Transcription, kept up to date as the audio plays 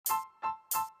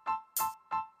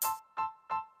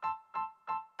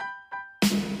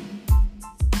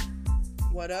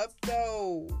What up,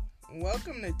 though?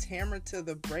 Welcome to Tamara to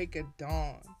the Break of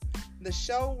Dawn, the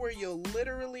show where you'll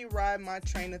literally ride my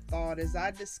train of thought as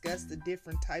I discuss the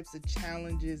different types of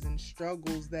challenges and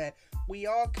struggles that we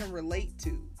all can relate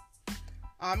to.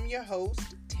 I'm your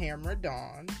host, Tamara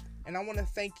Dawn, and I want to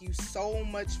thank you so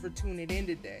much for tuning in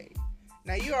today.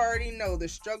 Now, you already know the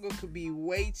struggle could be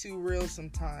way too real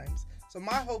sometimes, so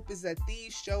my hope is that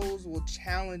these shows will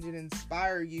challenge and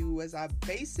inspire you as I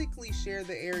basically share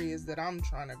the areas that I'm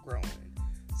trying to grow in.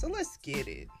 So let's get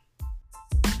it.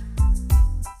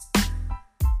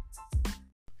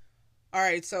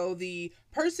 Alright, so the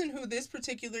person who this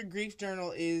particular grief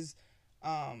journal is,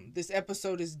 this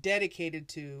episode is dedicated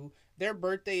to, their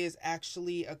birthday is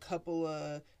actually a couple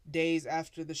of days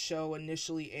after the show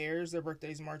initially airs. Their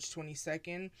birthday is March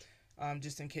 22nd,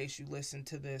 just in case you listen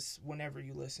to this whenever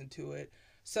you listen to it.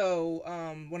 So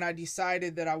when I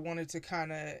decided that I wanted to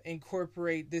kind of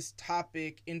incorporate this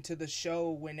topic into the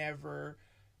show whenever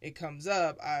it comes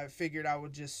up, I figured I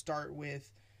would just start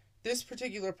with this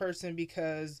particular person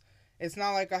because it's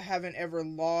not like I haven't ever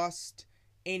lost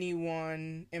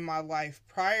anyone in my life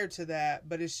prior to that,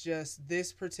 but it's just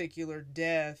this particular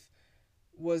death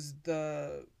was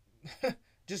the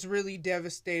just really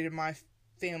devastated my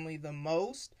family the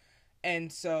most.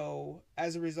 And so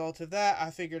as a result of that,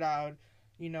 I figured I would,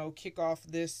 kick off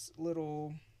this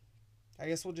little, I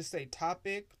guess we'll just say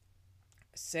topic,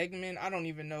 segment. I don't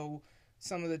even know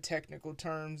some of the technical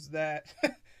terms that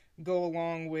go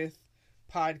along with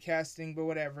podcasting, but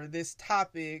whatever. This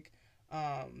topic,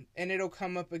 and it'll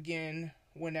come up again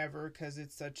whenever, because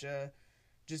it's such a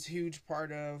just huge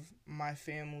part of my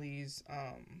family's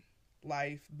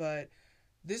life. But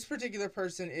this particular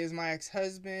person is my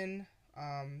ex-husband.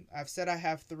 I've said I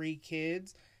have 3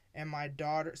 kids and my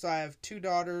daughter. So I have 2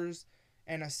 daughters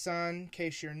and a son, in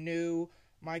case you're new.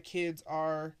 My kids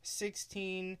are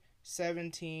 16,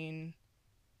 17,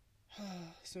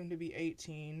 soon to be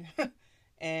 18,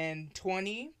 and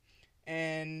 20.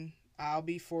 And I'll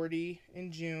be 40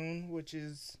 in June, which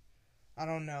is, I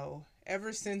don't know.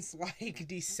 Ever since like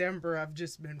December, I've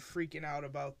just been freaking out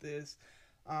about this.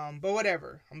 But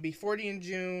whatever. I'm going to be 40 in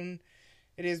June.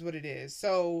 It is what it is.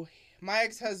 So my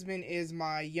ex-husband is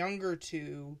my younger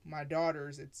 2, my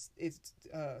daughters. It's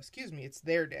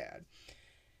their dad.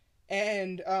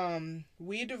 And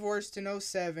we divorced in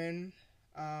 2007.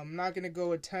 I'm not going to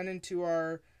go a ton into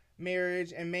our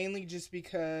marriage, and mainly just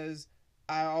because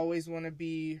I always want to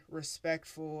be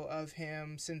respectful of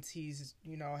him since he's,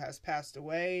 has passed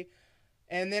away.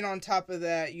 And then on top of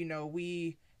that,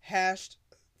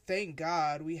 thank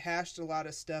God, we hashed a lot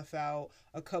of stuff out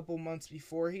a couple months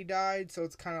before he died. So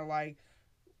it's kind of like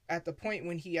at the point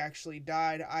when he actually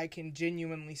died, I can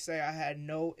genuinely say I had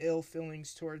no ill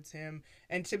feelings towards him.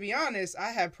 And to be honest,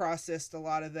 I had processed a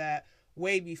lot of that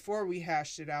way before we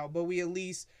hashed it out, but we at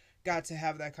least got to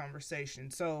have that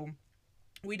conversation. So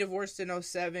we divorced in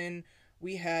 2007.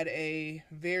 We had a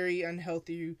very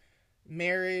unhealthy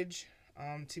marriage.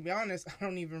 To be honest, I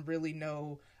don't even really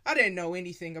know. I didn't know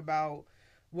anything about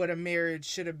what a marriage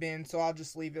should have been, so I'll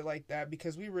just leave it like that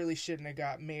because we really shouldn't have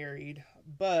got married.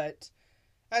 But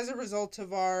as a result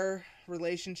of our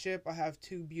relationship, I have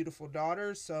 2 beautiful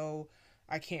daughters, so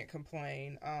I can't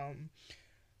complain.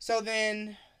 So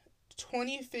then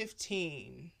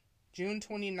 2015, June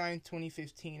 29th,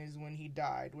 2015 is when he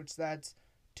died, which that's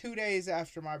 2 days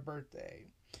after my birthday.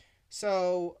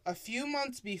 So a few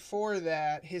months before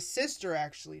that, his sister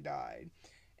actually died.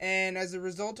 And as a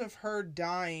result of her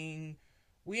dying,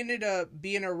 we ended up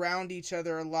being around each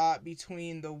other a lot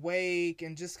between the wake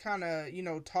and just kind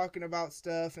of, talking about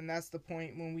stuff. And that's the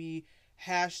point when we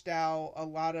hashed out a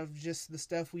lot of just the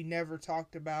stuff we never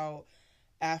talked about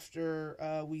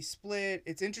after we split.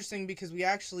 It's interesting because we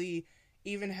actually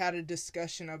even had a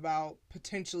discussion about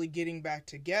potentially getting back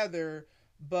together,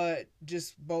 but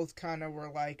just both kind of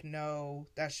were like, no,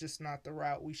 that's just not the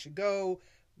route we should go.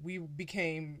 We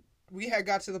had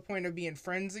got to the point of being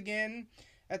friends again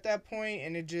at that point,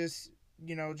 and it just,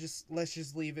 let's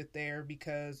just leave it there,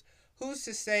 because who's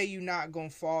to say you're not going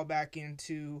to fall back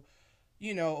into,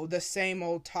 the same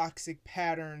old toxic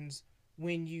patterns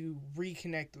when you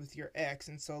reconnect with your ex.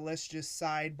 And so let's just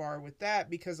sidebar with that,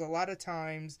 because a lot of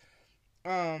times,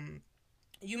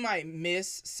 you might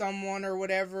miss someone or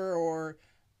whatever, or,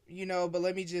 but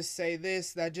let me just say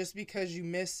this, that just because you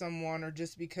miss someone or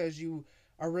just because you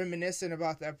are reminiscent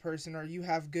about that person or you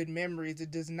have good memories, it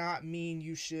does not mean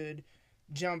you should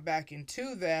jump back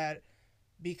into that,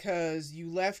 because you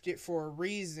left it for a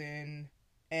reason.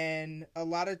 And a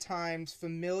lot of times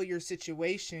familiar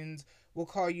situations will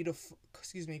cause you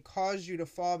to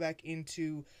fall back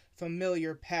into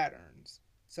familiar patterns.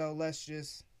 So let's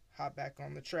just hop back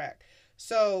on the track.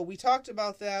 So we talked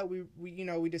about that.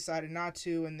 We decided not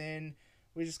to, and then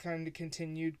we just kind of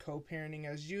continued co-parenting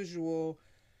as usual.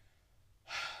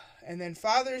 And then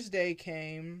Father's Day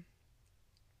came,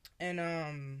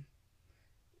 and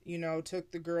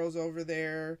took the girls over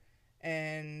there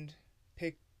and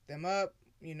picked them up,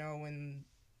 and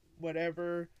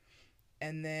whatever.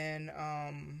 And then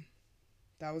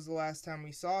that was the last time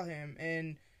we saw him.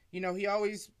 And he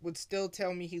always would still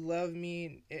tell me he loved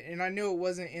me, and I knew it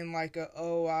wasn't in like a,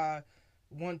 oh, I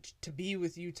want to be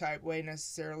with you type way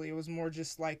necessarily. It was more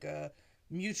just like a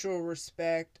mutual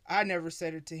respect. I never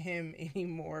said it to him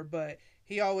anymore, but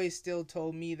he always still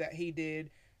told me that he did.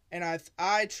 And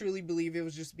I truly believe it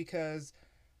was just because,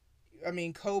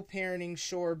 co-parenting,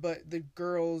 sure, but the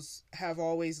girls have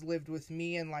always lived with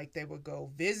me, and like they would go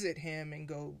visit him and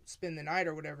go spend the night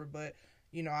or whatever. But,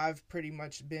 I've pretty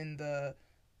much been the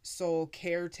sole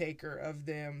caretaker of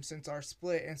them since our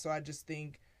split. And so I just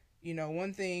think,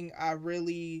 one thing I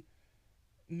really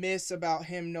miss about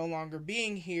him no longer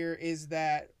being here is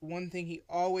that one thing he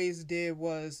always did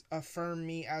was affirm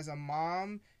me as a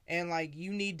mom. And like,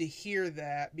 you need to hear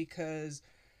that, because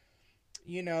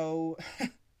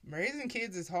raising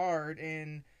kids is hard,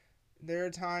 and there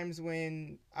are times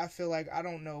when I feel like I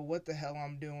don't know what the hell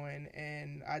I'm doing,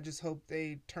 and I just hope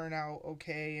they turn out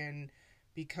okay and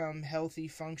become healthy,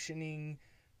 functioning,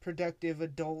 productive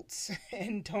adults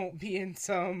and don't be in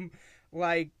some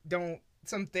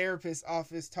therapist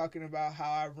office talking about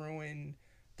how I ruined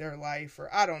their life,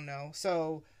 or I don't know.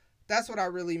 So that's what I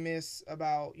really miss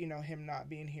about, him not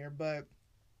being here. But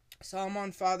so I'm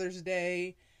on Father's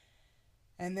Day,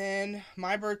 and then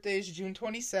my birthday is June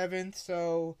 27th.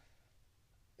 So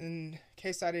in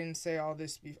case I didn't say all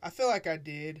this, I feel like I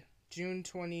did. June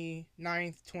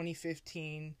 29th,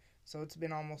 2015. So it's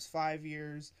been almost 5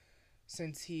 years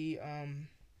since he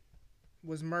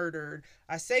was murdered.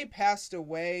 I say passed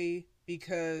away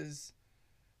because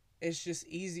it's just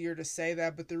easier to say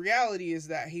that, but the reality is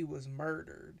that he was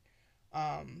murdered.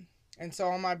 And so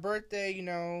on my birthday,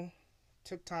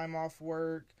 took time off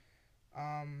work.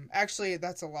 Actually,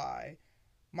 that's a lie.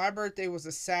 My birthday was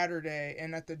a Saturday,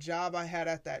 and at the job I had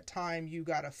at that time, you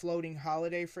got a floating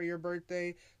holiday for your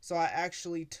birthday. So I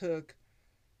actually took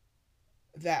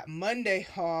that Monday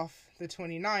off, the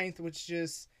 29th, which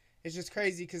is just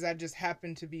crazy because that just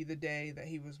happened to be the day that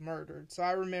he was murdered. So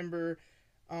I remember,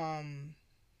 I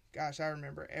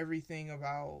remember everything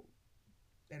about,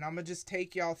 and I'm going to just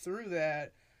take y'all through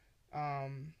that.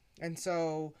 And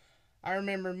so I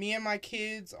remember me and my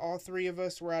kids, all three of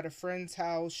us were at a friend's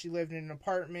house. She lived in an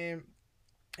apartment,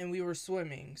 and we were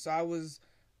swimming. So I was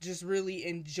just really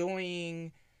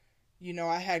enjoying,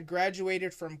 I had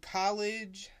graduated from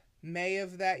college May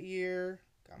of that year,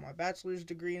 got my bachelor's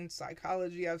degree in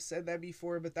psychology. I've said that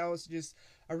before, but that was just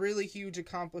a really huge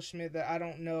accomplishment that I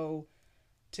don't know,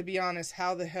 to be honest,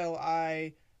 how the hell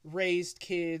I raised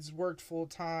kids, worked full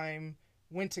time,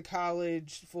 went to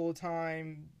college full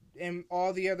time, and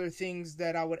all the other things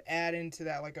that I would add into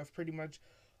that. Like, I've pretty much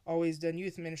always done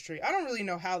youth ministry. I don't really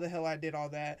know how the hell I did all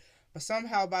that, but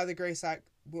somehow by the grace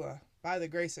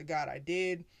of God, I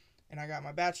did. And I got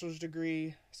my bachelor's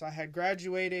degree. So I had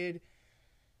graduated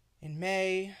in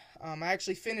May. I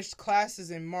actually finished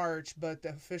classes in March, but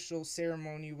the official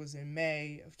ceremony was in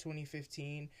May of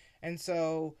 2015. And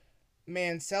so,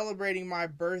 man, celebrating my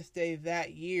birthday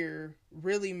that year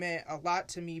really meant a lot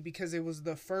to me, because it was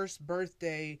the first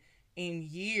birthday in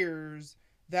years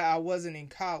that I wasn't in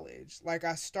college. Like,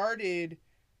 I started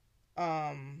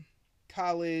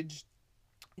college,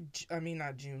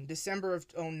 December of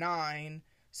 2009.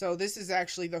 So this is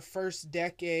actually the first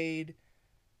decade,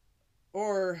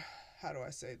 or how do I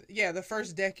say that? Yeah, the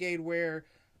first decade where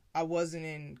I wasn't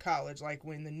in college. Like,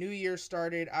 when the new year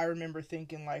started, I remember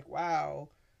thinking like, wow,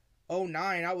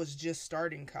 2009, I was just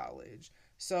starting college.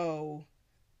 So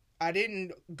I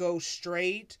didn't go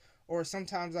straight, or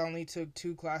sometimes I only took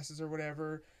 2 classes or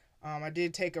whatever. I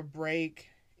did take a break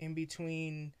in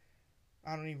between,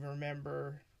 I don't even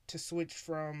remember, to switch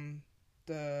from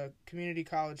the community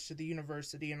college to the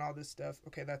university and all this stuff.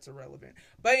 Okay, that's irrelevant.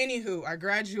 But anywho, I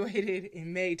graduated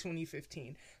in May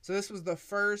 2015. So this was the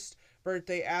first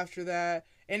birthday after that,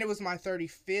 and it was my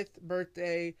 35th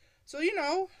birthday. So,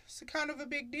 it's kind of a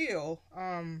big deal.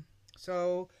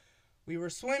 So we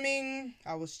were swimming,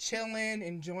 I was chilling,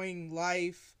 enjoying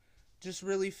life, just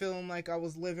really feeling like I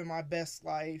was living my best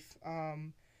life. I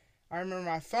remember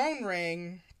my phone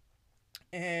rang,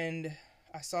 and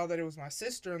I saw that it was my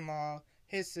sister-in-law,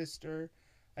 his sister,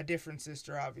 a different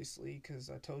sister, obviously, because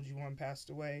I told you one passed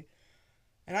away.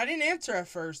 And I didn't answer at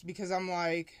first because I'm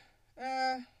like,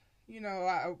 I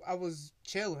was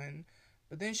chilling.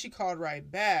 But then she called right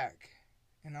back,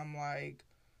 and I'm like,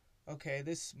 okay,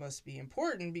 this must be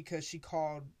important because she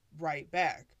called right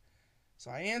back.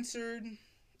 So I answered,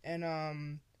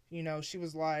 and she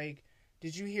was like,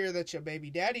 did you hear that your baby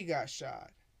daddy got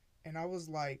shot? And I was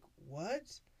like,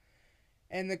 what?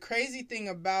 And the crazy thing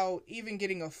about even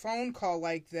getting a phone call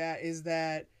like that is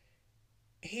that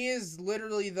he is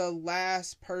literally the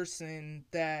last person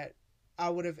that I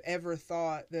would have ever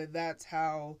thought that that's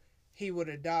how he would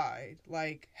have died.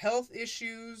 Like, health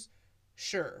issues,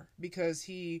 sure, because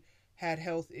he had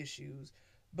health issues.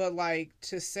 But, like,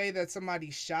 to say that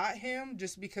somebody shot him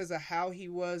just because of how he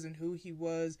was and who he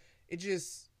was, it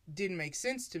just didn't make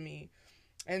sense to me.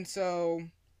 And so,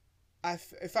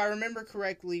 if I remember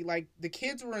correctly, like, the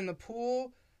kids were in the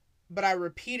pool, but I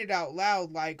repeated out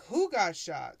loud, like, who got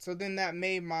shot? So then that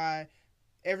made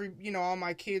all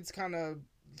my kids kind of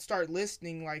start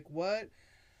listening, like, what?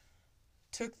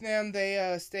 Took them,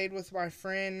 they stayed with my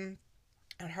friend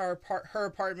at her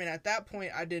apartment. At that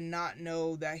point, I did not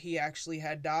know that he actually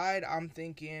had died. I'm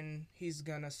thinking he's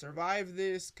gonna survive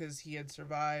this because he had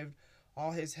survived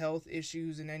all his health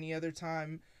issues, and any other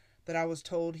time that I was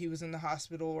told he was in the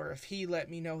hospital, or if he let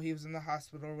me know he was in the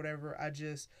hospital or whatever, I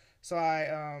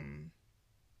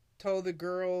told the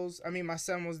girls, my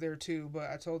son was there too, but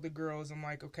I told the girls, I'm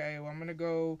like, okay, well, I'm going to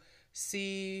go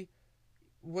see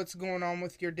what's going on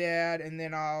with your dad, and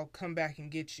then I'll come back and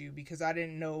get you, because I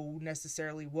didn't know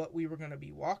necessarily what we were going to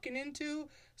be walking into,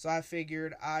 so I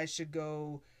figured I should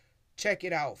go check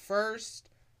it out first.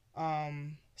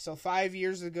 So 5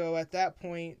 years ago, at that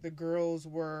point, the girls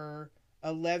were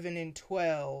 11 and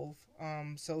 12,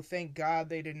 so thank God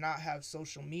they did not have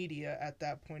social media at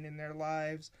that point in their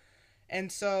lives.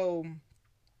 And so,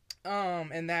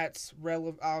 and that's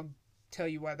relevant. I'll tell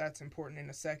you why that's important in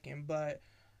a second. But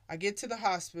I get to the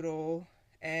hospital,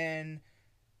 and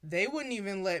they wouldn't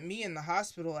even let me in the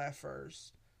hospital at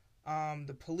first.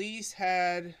 The police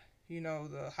had,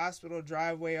 the hospital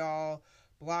driveway all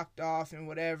blocked off and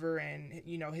whatever. And,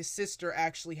 his sister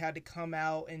actually had to come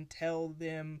out and tell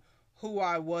them who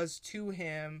I was to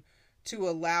him to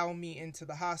allow me into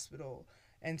the hospital.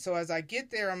 And so as I get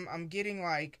there, I'm getting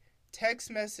like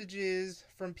text messages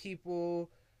from people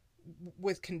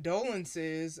with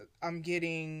condolences. I'm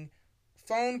getting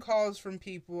phone calls from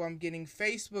people. I'm getting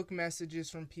Facebook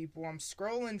messages from people. I'm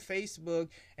scrolling Facebook,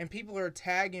 and people are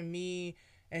tagging me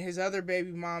and his other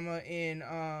baby mama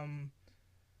in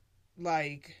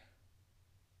like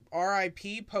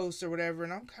RIP posts or whatever,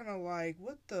 and I'm kind of like,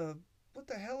 what the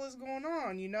hell is going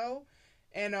on,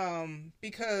 And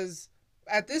because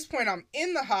at this point I'm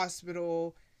in the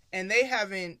hospital, and they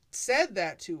haven't said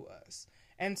that to us.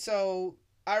 And so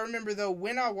I remember, though,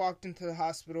 when I walked into the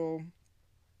hospital,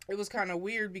 it was kind of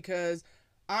weird because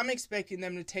I'm expecting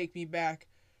them to take me back.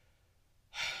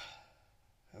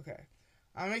 Okay.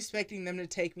 I'm expecting them to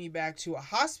take me back to a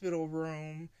hospital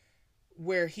room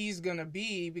where he's going to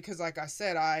be, because like I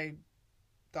said, I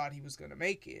thought he was going to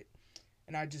make it.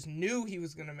 And I just knew he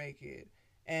was going to make it.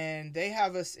 And they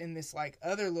have us in this like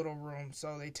other little room.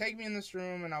 So they take me in this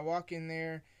room, and I walk in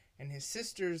there, and his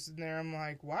sister's in there. I'm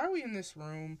like, why are we in this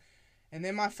room? And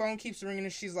then my phone keeps ringing,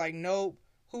 and she's like, nope,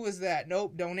 who is that?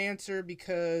 Nope, don't answer,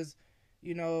 because,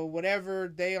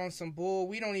 whatever, they on some bull.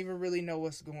 We don't even really know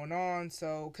what's going on.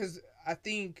 So, because I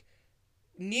think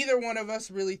neither one of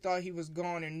us really thought he was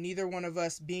gone, and neither one of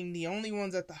us, being the only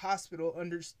ones at the hospital,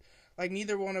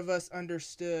 neither one of us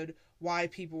understood why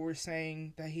people were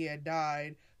saying that he had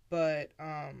died. But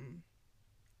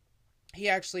he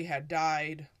actually had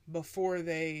died before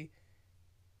they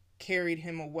carried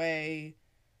him away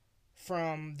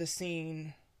from the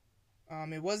scene.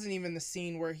 It wasn't even the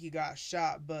scene where he got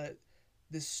shot, but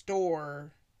the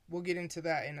store. We'll get into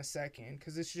that in a second,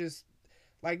 because it's just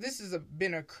like, this has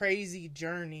been a crazy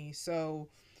journey. So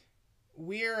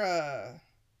we're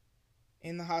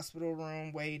in the hospital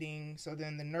room waiting. So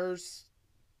then the nurse,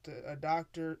 a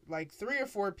doctor, like 3 or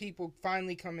 4 people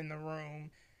finally come in the room,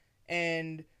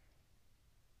 and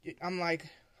I'm like,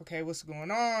 okay, what's going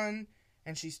on?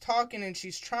 And she's talking, and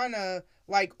she's trying to,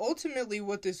 like, ultimately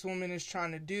what this woman is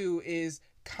trying to do is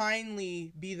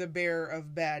kindly be the bearer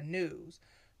of bad news.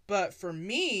 But for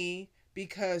me,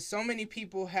 because so many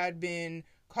people had been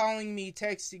calling me,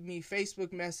 texting me,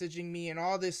 Facebook messaging me, and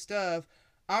all this stuff,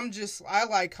 I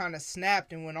like kind of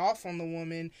snapped and went off on the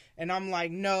woman, and I'm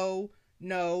like, no,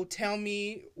 tell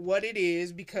me what it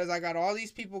is, because I got all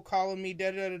these people calling me,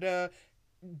 da-da-da-da,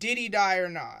 did he die or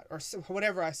not? Or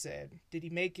whatever I said. Did he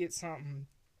make it? Something.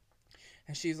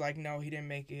 And she's like, no, he didn't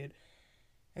make it.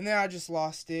 And then I just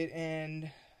lost it. And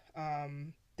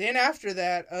then after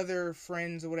that, other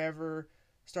friends or whatever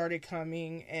started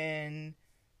coming. And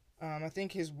I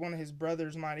think one of his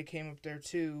brothers might have came up there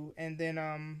too. And then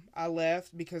I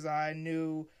left because I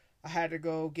knew I had to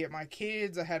go get my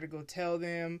kids. I had to go tell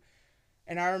them.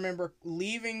 And I remember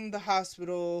leaving the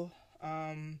hospital.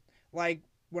 Like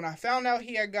when I found out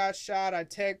he had got shot, I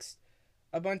text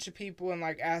a bunch of people and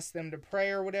like asked them to pray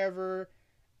or whatever,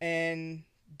 and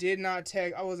did not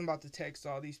text. I wasn't about to text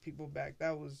all these people back.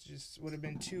 That was just would have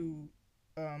been too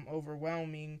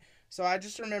overwhelming. So I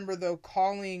just remember though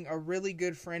calling a really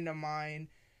good friend of mine,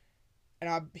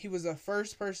 and he was the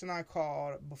first person I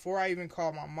called before I even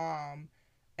called my mom,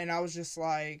 and I was just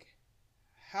like,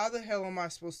 how the hell am I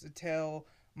supposed to tell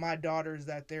my daughters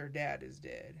that their dad is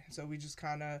dead? So we just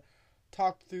kind of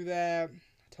talked through that,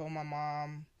 told my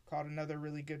mom, called another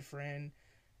really good friend,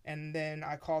 and then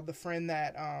I called the friend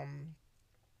that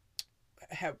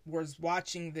was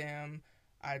watching them.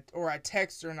 I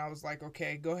texted her and I was like,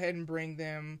 okay, go ahead and bring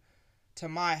them to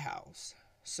my house.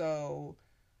 So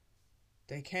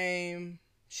they came.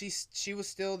 She was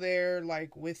still there,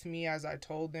 like, with me as I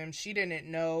told them. She didn't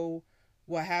know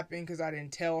what happened because I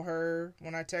didn't tell her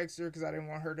when I texted her because I didn't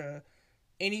want her to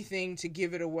anything to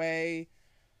give it away.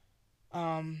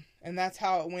 And that's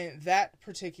how it went that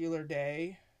particular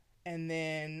day. And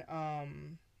then I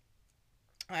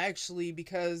actually,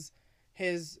 because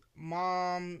his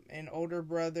mom and older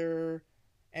brother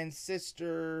and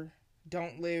sister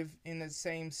don't live in the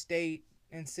same state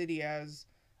and city as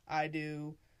I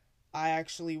do, I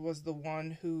actually was the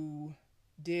one who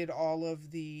did all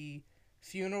of the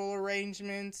funeral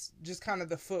arrangements, just kind of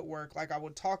the footwork. Like, I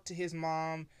would talk to his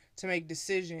mom to make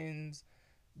decisions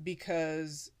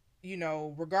because, you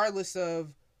know, regardless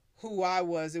of who I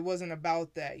was, it wasn't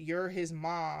about that. You're his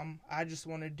mom. I just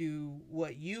want to do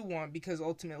what you want because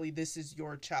ultimately this is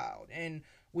your child. And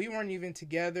we weren't even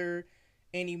together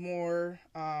anymore,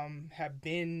 have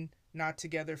been not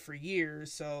together for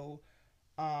years. So,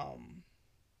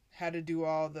 had to do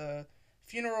all the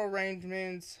funeral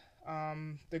arrangements.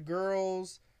 The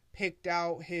girls picked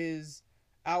out his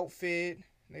outfit.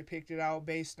 They picked it out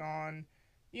based on,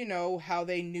 you know, how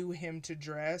they knew him to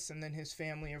dress. And then his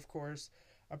family, of course,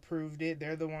 approved it.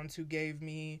 They're the ones who gave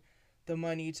me the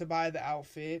money to buy the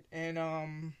outfit.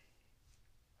 And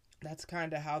that's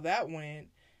kind of how that went.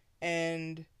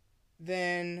 And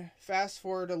then fast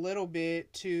forward a little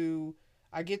bit to,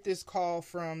 I get this call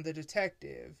from the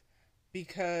detective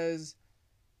because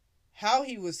how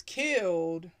he was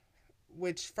killed,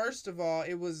 which first of all,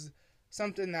 it was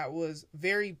something that was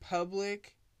very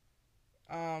public.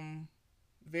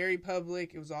 Very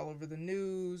public. It was all over the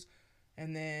news.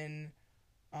 And then,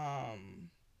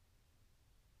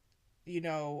 you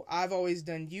know, I've always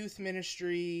done youth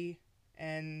ministry,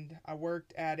 and I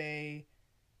worked at a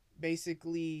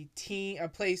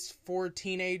place for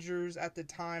teenagers at the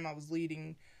time. I was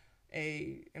leading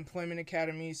a employment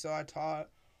academy, so I taught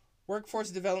workforce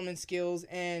development skills,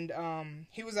 and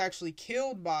he was actually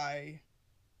killed by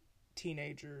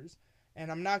teenagers.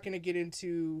 And I'm not going to get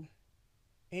into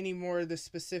any more of the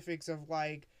specifics of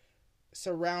like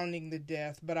surrounding the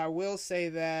death, but I will say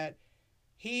that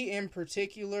he in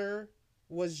particular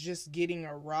was just getting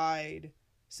a ride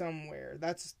somewhere.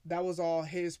 That was all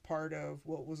his part of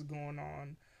what was going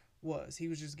on. He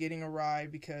was just getting a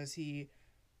ride because he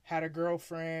had a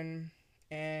girlfriend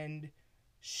and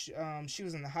she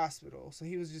was in the hospital, so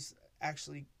he was just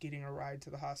actually getting a ride to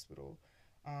the hospital.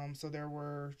 So there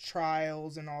were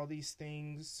trials and all these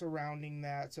things surrounding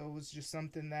that. So it was just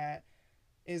something that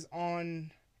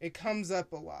it comes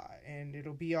up a lot, and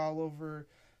it'll be all over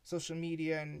social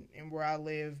media and where I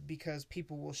live because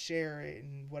people will share it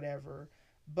and whatever.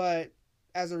 But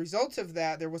as a result of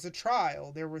that, there was a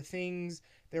trial. There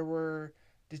were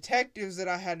detectives that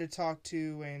I had to talk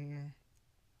to and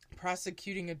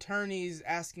prosecuting attorneys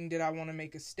asking did I want to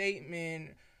make a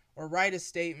statement or write a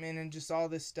statement and just all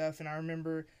this stuff. And I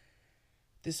remember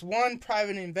this one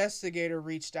private investigator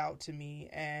reached out to me,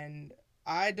 and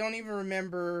I don't even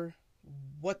remember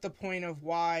what the point of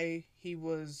why he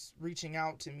was reaching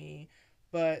out to me.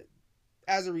 But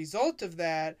as a result of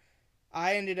that,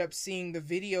 I ended up seeing the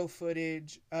video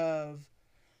footage of,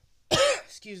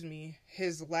 excuse me,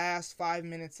 his last 5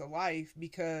 minutes of life,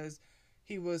 because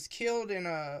he was killed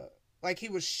he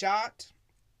was shot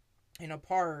in a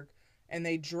park, and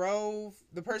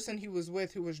the person he was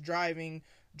with who was driving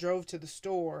drove to the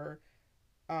store.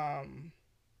 I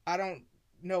don't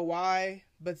know why,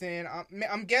 but then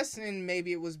I'm guessing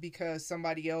maybe it was because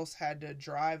somebody else had to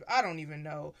drive. I don't even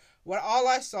know. All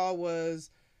I saw was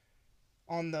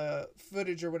on the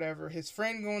footage or whatever, his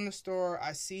friend go in the store.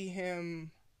 I see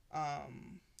him,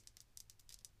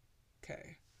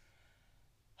 okay.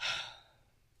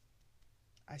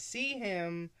 I see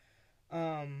him,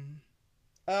 um,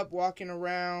 up walking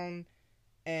around,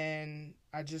 and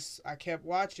I kept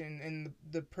watching, and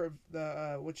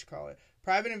the what you call it,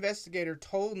 private investigator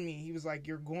told me, he was like,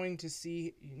 you're going to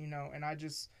see, and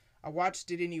I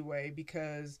watched it anyway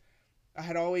because I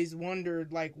had always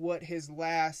wondered like what his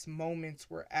last moments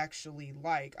were actually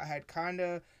like. I had kind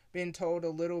of been told a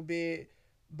little bit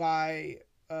by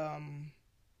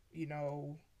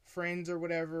friends or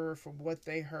whatever from what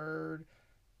they heard,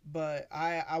 but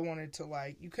I wanted to,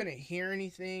 like, you couldn't hear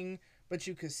anything, but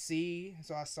you could see.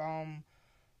 So I saw him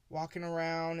walking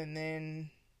around, and then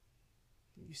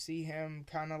you see him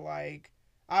kind of like,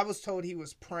 I was told he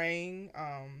was praying,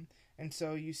 and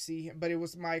so you see him, but it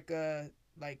was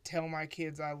like tell my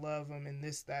kids I love them and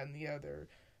this, that, and the other,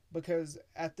 because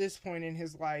at this point in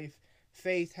his life,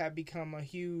 faith had become a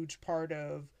huge part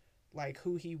of like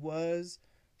who he was.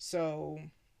 So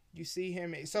you see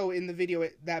him, so in the video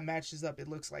that matches up. It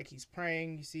looks like he's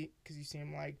praying, because you see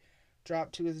him like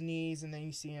drop to his knees, and then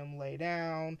you see him lay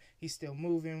down, he's still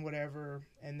moving, whatever,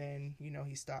 and then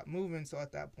he stopped moving. So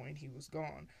at that point he was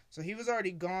gone. So he was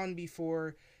already gone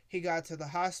before he got to the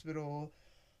hospital,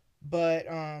 but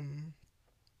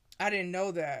I didn't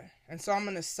know that. And so I'm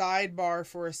going to sidebar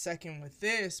for a second with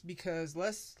this, because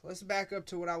let's back up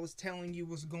to what I was telling you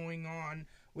was going on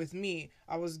with me.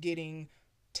 I was getting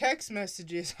text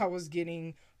messages, I was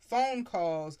getting phone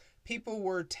calls, people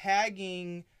were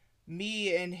tagging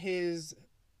me and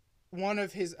one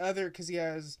of his other, because he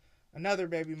has another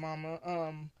baby mama,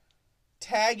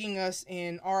 tagging us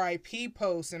in RIP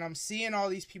posts, and I'm seeing all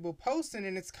these people posting,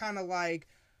 and it's kind of like,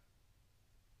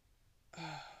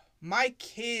 my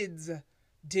kids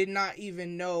did not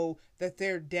even know that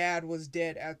their dad was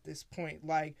dead at this point.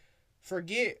 Like,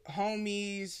 forget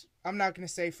homies. I'm not going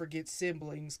to say forget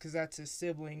siblings, because that's his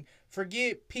sibling.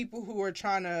 Forget people who are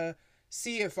trying to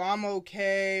see if I'm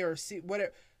okay or see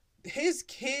whatever. His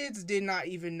kids did not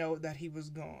even know that he was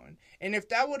gone. And if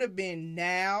that would have been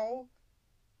now,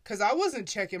 because I wasn't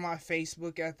checking my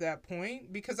Facebook at that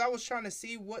point, because I was trying to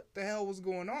see what the hell was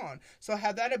going on. So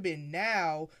had that have been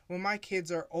now, when my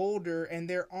kids are older and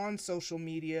they're on social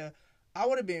media, I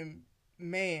would have been,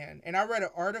 man. And I read an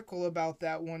article about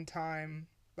that one time,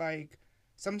 like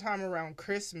sometime around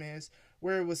Christmas,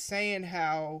 where it was saying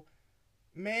how,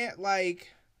 man,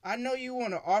 like, I know you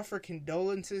want to offer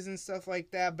condolences and stuff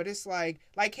like that, but it's like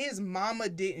his mama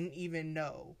didn't even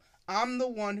know. I'm the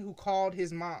one who called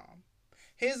his mom.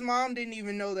 His mom didn't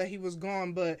even know that he was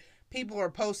gone, but people are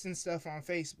posting stuff on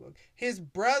Facebook. His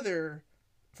brother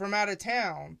from out of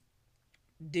town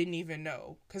didn't even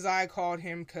know, because I called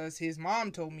him because his mom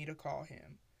told me to call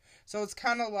him. So it's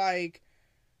kind of like,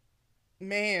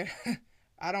 man,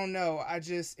 I don't know.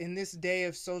 In this day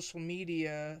of social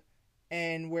media,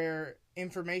 and where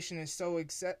information is so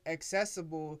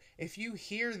accessible, if you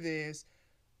hear this,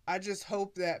 I just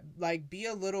hope that, like, be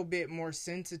a little bit more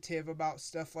sensitive about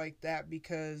stuff like that,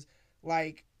 because,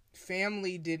 like,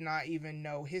 family did not even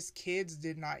know. His kids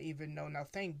did not even know. Now,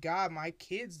 thank God my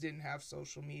kids didn't have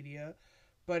social media,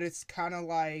 but it's kind of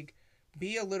like,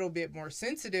 be a little bit more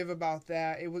sensitive about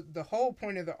that. It was, the whole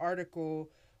point of the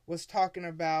article was talking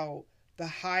about the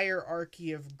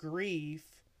hierarchy of grief,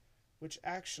 which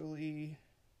actually,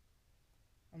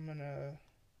 I'm gonna,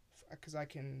 because I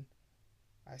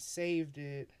saved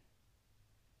it.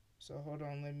 So hold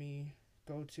on, let me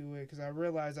go to it, because I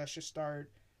realized I should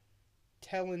start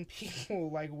telling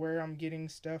people like where I'm getting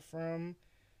stuff from,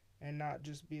 and not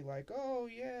just be like, oh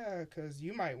yeah, because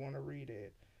you might want to read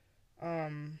it.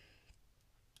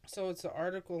 So it's an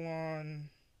article on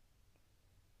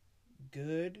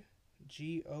Good,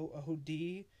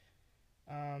 GOOD,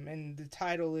 and the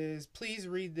title is, please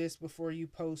read this before you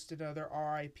post another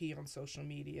RIP on social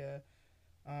media.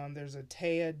 There's a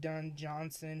Taya Dunn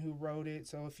Johnson who wrote it,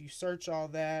 so if you search all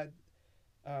that,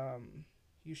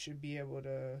 you should be able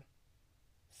to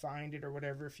find it or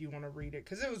whatever if you want to read it,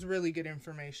 because it was really good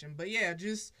information. But yeah,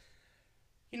 just,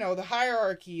 the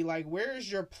hierarchy, like, where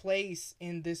is your place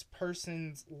in this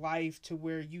person's life to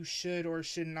where you should or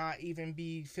should not even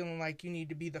be feeling like you need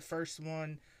to be the first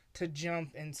one to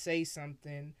jump and say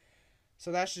something.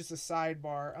 So that's just a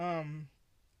sidebar.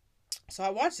 So I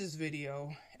watched this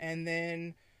video, and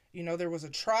then, there was a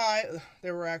trial.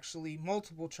 There were actually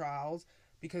multiple trials,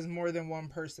 because more than one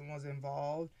person was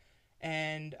involved.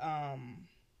 And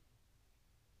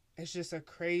it's just a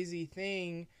crazy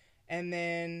thing. And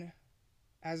then,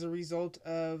 as a result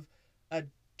of a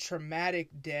traumatic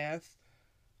death,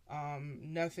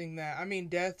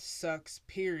 death sucks,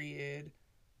 period.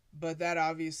 But that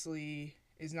obviously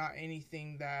is not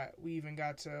anything that we even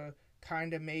got to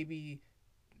kind of maybe,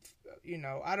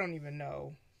 I don't even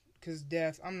know, because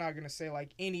death, I'm not going to say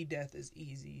like any death is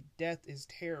easy. Death is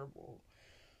terrible.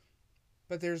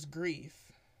 But there's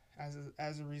grief as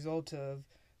a result of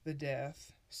the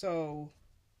death. So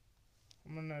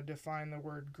I'm going to define the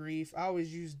word grief. I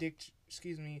always use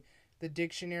the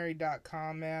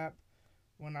dictionary.com app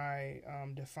when I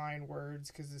define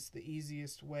words, because it's the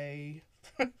easiest way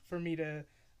for me to,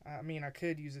 I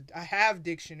could use it. I have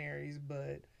dictionaries,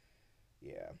 but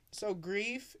yeah. So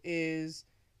grief is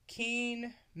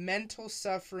keen mental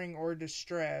suffering or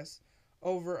distress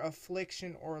over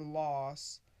affliction or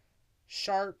loss,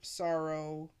 sharp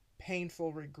sorrow,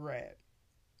 painful regret.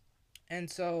 And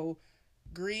so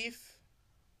grief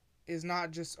is not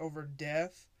just over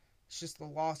death, it's just the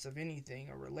loss of anything,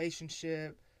 a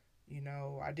relationship.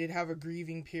 I did have a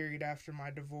grieving period after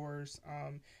my divorce,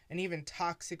 and even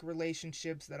toxic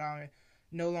relationships that I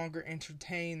no longer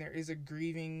entertain. There is a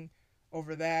grieving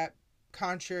over that,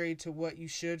 contrary to what you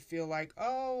should feel like,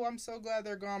 oh, I'm so glad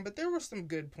they're gone. But there were some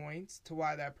good points to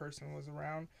why that person was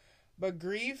around. But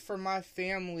grief for my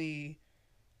family,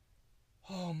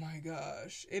 oh my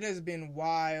gosh, it has been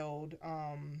wild.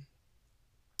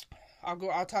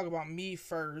 I'll talk about me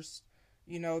first.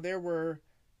 There were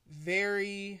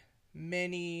very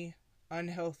many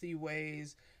unhealthy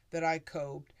ways that I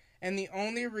coped. And the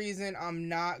only reason I'm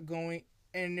not going,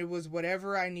 and it was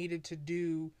whatever I needed to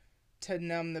do to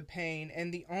numb the pain.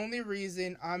 And the only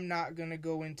reason I'm not going to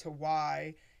go into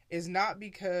why is not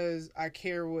because I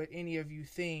care what any of you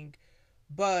think,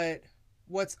 but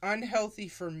what's unhealthy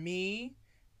for me,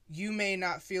 you may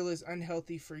not feel is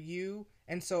unhealthy for you.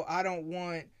 And so I don't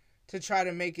want to try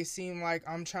to make it seem like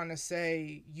I'm trying to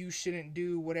say you shouldn't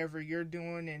do whatever you're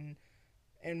doing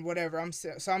and whatever.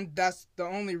 That's the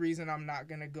only reason I'm not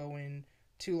going to go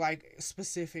into like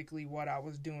specifically what I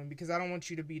was doing, because I don't want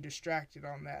you to be distracted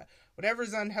on that.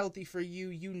 Whatever's unhealthy for you,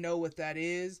 you know what that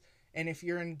is. And if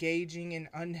you're engaging in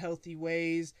unhealthy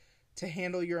ways to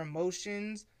handle your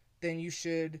emotions, then you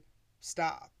should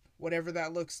stop, whatever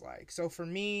that looks like. So for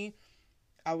me,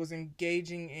 I was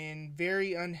engaging in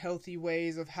very unhealthy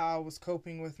ways of how I was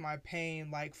coping with my pain,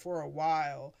 like for a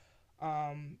while.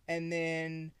 And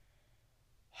then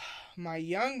my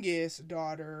youngest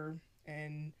daughter,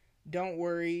 and don't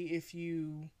worry if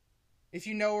you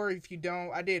know her, if you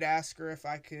don't, I did ask her if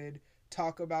I could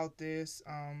talk about this,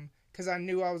 because I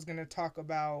knew I was going to talk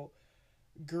about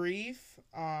grief,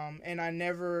 and I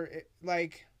never,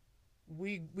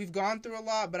 we've gone through a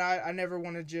lot, but I never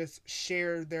want to just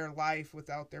share their life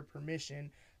without their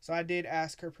permission. So I did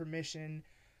ask her permission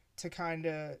to kind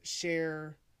of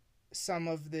share some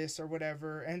of this or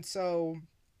whatever. And so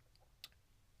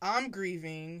I'm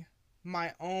grieving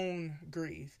my own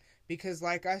grief because,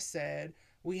 like I said,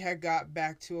 we had got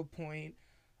back to a point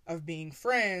of being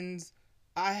friends.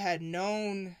 I had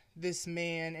known this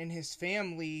man and his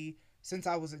family since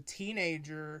I was a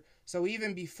teenager. So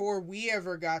even before we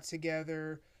ever got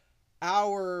together,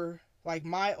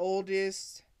 my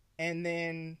oldest, and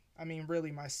then,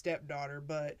 really my stepdaughter,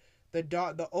 but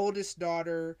the oldest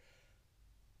daughter,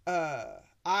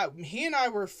 he and I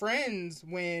were friends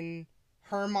when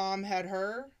her mom had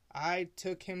her. I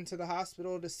took him to the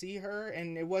hospital to see her,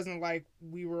 and it wasn't like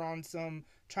we were on some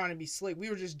trying to be slick. We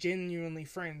were just genuinely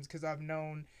friends because I've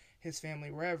known his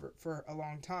family for a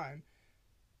long time.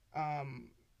 Then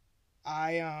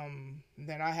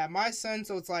I had my son,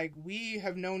 so it's like we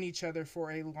have known each other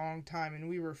for a long time, and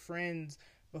we were friends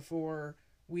before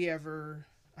we ever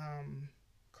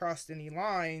crossed any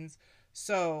lines.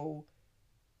 So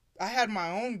I had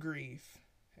my own grief,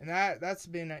 and that's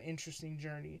been an interesting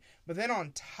journey. But then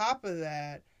on top of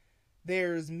that,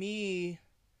 there's me.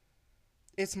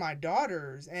 It's my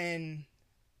daughters, and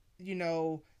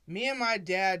me and my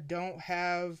dad don't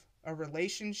have a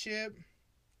relationship,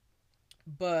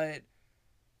 but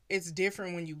it's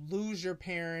different when you lose your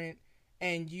parent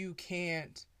and you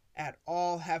can't at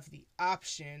all have the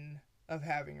option of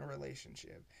having a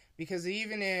relationship. Because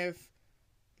even if,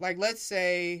 let's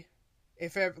say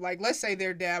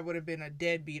their dad would have been a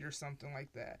deadbeat or something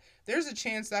like that, there's a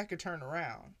chance that could turn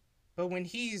around. But when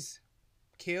he's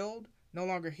killed, no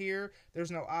longer here,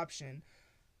 there's no option.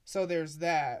 So there's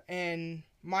that. And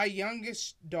my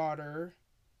youngest daughter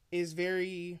is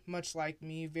very much like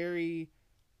me, very,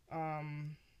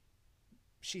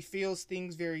 she feels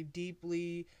things very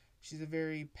deeply. She's a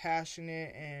very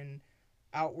passionate and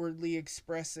outwardly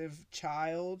expressive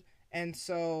child. And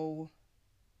so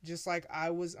just like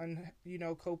I was,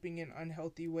 coping in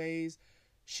unhealthy ways,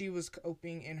 she was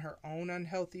coping in her own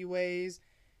unhealthy ways.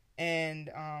 And,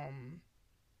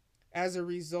 as a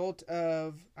result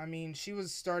of, she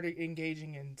started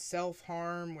engaging in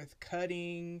self-harm with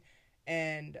cutting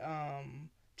and,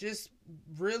 just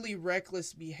really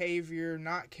reckless behavior,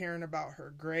 not caring about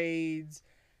her grades.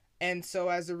 And so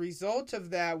as a result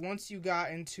of that, once you got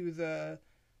into the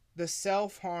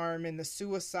self-harm and the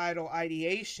suicidal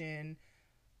ideation,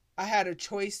 I had a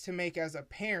choice to make as a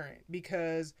parent,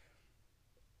 because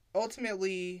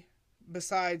ultimately,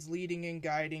 besides leading and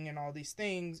guiding and all these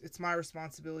things, it's my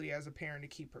responsibility as a parent to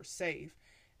keep her safe.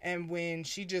 And when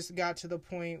she just got to the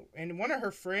point, and one of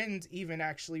her friends even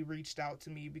actually reached out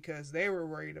to me because they were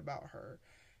worried about her.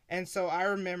 And so I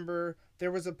remember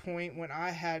there was a point when I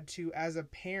had to, as a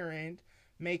parent,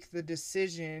 make the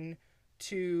decision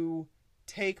to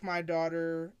take my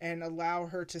daughter and allow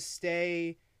her to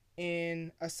stay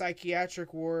in a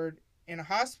psychiatric ward in a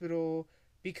hospital,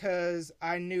 because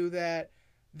I knew that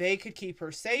they could keep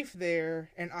her safe there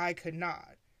and I could not.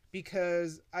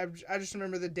 Because I just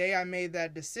remember the day I made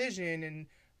that decision, and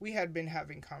we had been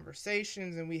having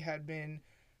conversations, and we had been,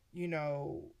 you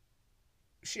know,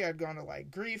 she had gone to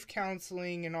like grief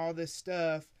counseling and all this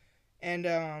stuff. And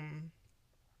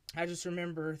I just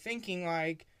remember thinking,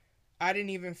 like, I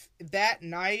didn't even, that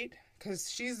night, because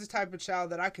she's the type of child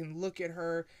that I can look at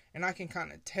her and I can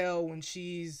kind of tell when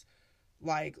she's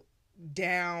like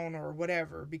down or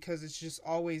whatever, because it's just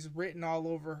always written all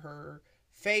over her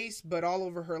face, but all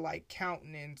over her like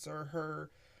countenance or her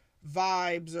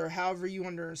vibes, or however you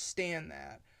understand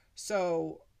that.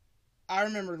 So I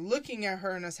remember looking at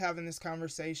her and us having this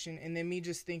conversation, and then me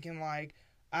just thinking, like,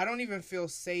 I don't even feel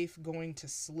safe going to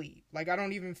sleep. Like, I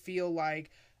don't even feel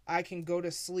like I can go to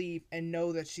sleep and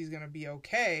know that she's going to be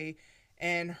okay.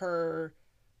 And her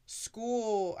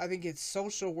school, I think it's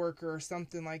social worker or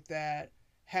something like that,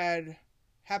 had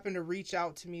happened to reach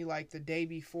out to me like the day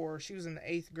before. She was in the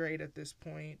 8th grade at this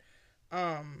point,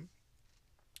 and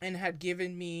had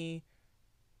given me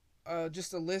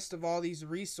just a list of all these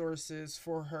resources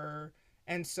for her.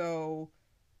 And so,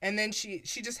 and then she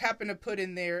just happened to put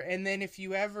in there, and then if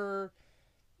you ever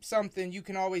something, you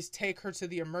can always take her to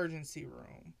the emergency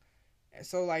room. And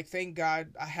so, like, thank God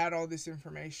I had all this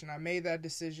information. I made that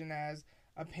decision as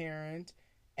a parent,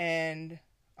 and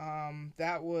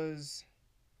that was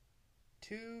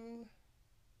 2,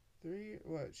 3,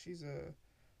 what, she's a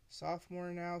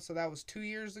sophomore now, so that was 2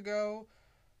 years ago.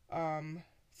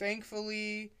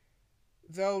 Thankfully,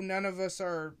 though none of us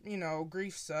are, you know,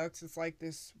 grief sucks. It's like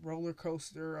this roller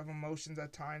coaster of emotions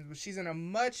at times, but she's in a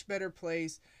much better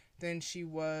place than she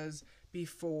was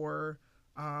before.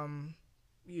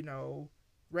 You know,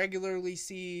 regularly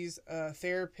sees a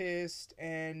therapist,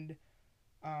 and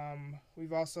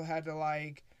we've also had to,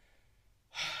 like,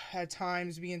 at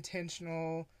times be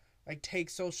intentional, like take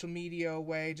social media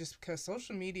away, just because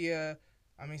social media,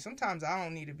 I mean, sometimes I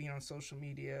don't need to be on social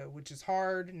media, which is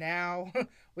hard now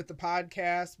with the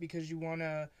podcast, because you want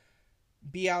to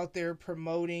be out there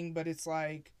promoting, but it's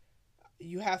like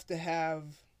you have to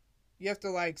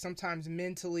like sometimes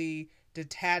mentally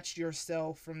detach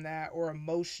yourself from that, or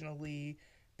emotionally,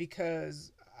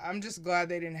 because I'm just glad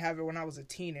they didn't have it when I was a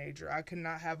teenager. I could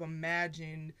not have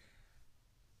imagined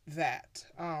that.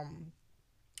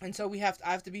 And so I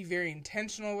have to be very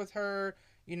intentional with her,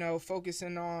 you know,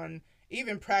 focusing on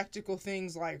even practical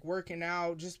things like working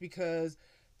out, just because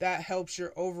that helps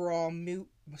your overall mood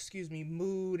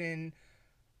and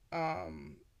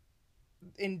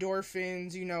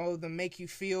endorphins, you know, the make you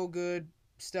feel good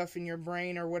stuff in your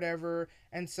brain or whatever.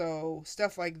 And so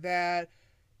stuff like that,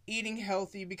 eating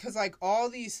healthy, because like all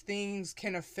these things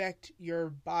can affect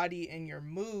your body and your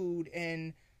mood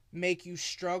and make you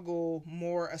struggle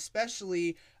more.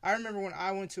 Especially, I remember when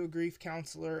I went to a grief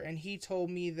counselor, and he told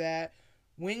me that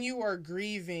when you are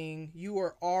grieving, you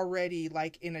are already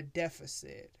like in a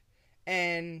deficit.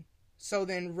 And so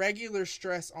then regular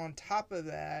stress on top of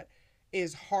that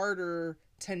is harder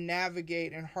to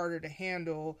navigate and harder to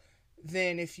handle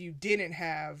than if you didn't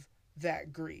have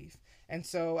that grief. And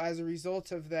so as a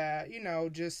result of that, you know,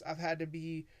 just I've had to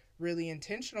be really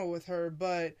intentional with her.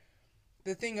 But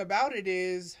the thing about it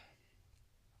is,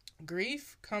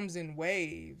 grief comes in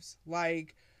waves.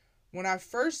 Like, when I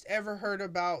first ever heard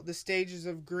about the stages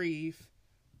of grief,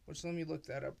 which, let me look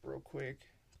that up real quick,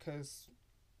 because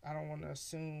I don't want to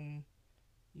assume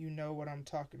you know what I'm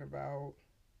talking about,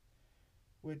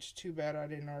 which, too bad I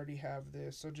didn't already have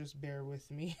this, so just bear with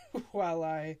me while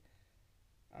I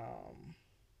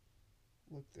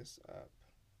look this up.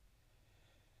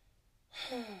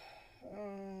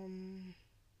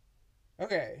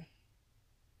 Okay.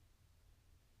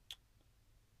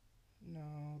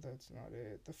 No, that's not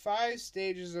it. The 5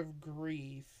 stages of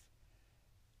grief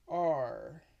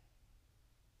are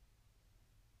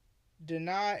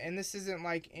deny, and this isn't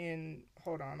like in,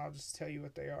 hold on, I'll just tell you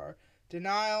what they are.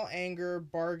 Denial, anger,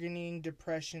 bargaining,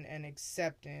 depression, and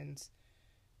acceptance.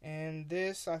 And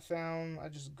this I found, I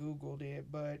just Googled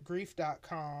it, but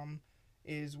grief.com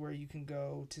is where you can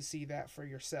go to see that for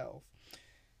yourself.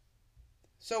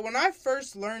 So when I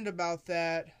first learned about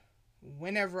that,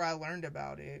 whenever I learned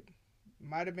about it,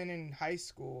 might have been in high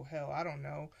school, hell, I don't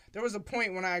know. There was a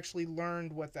point when I actually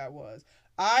learned what that was.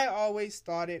 I always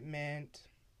thought it meant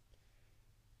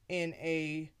in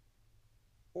a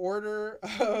order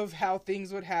of how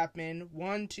things would happen,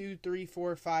 1, 2, 3,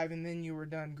 4, 5, and then you were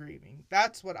done grieving.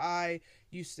 That's what I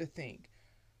used to think.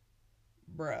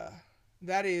 Bruh.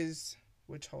 That is,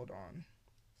 which, hold on.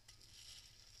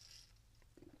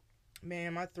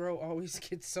 Man, my throat always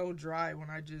gets so dry when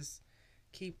I just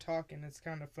keep talking. It's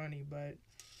kind of funny, but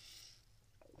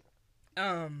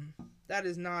that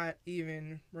is not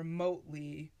even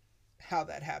remotely how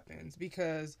that happens,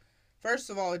 because first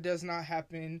of all, it does not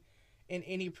happen in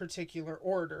any particular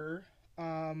order.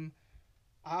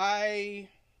 I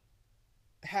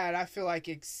feel like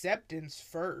acceptance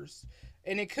first,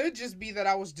 and it could just be that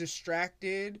I was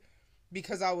distracted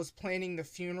because I was planning the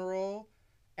funeral,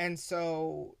 and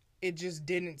so it just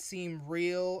didn't seem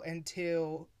real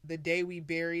until the day we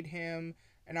buried him,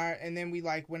 and then we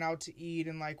like went out to eat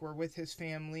and like we're with his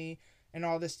family and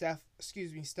all this stuff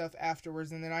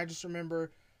afterwards. And then I just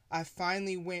remember I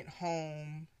finally went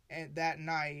home that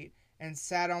night and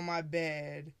sat on my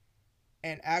bed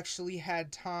and actually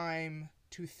had time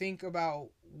to think about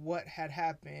what had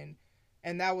happened.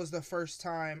 And that was the first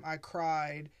time I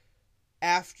cried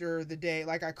after the day.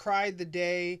 Like, I cried the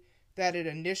day that it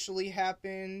initially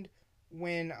happened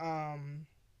when,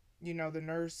 the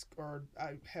nurse, or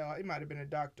it might have been a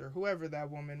doctor, whoever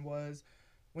that woman was,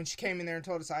 when she came in there and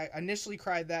told us. I initially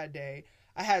cried that day.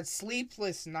 I had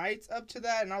sleepless nights up to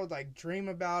that, and I would like dream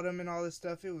about him and all this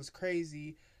stuff. It was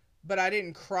crazy, but I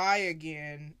didn't cry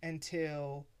again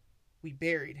until we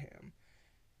buried him.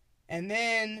 And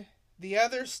then the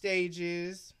other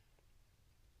stages,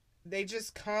 they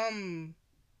just come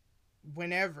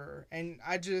whenever. And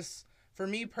for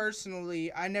me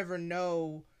personally, I never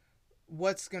know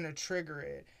what's going to trigger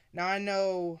it. Now, I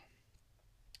know,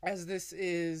 as this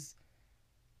is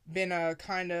been a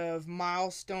kind of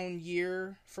milestone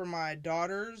year for my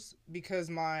daughters, because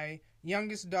my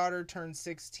youngest daughter turned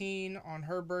 16 on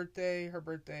her birthday. Her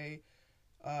birthday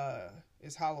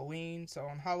is Halloween. So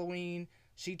on Halloween,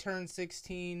 she turned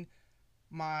 16.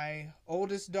 My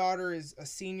oldest daughter is a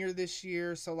senior this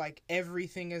year, so like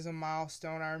everything is a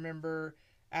milestone. I remember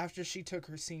after she took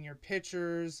her senior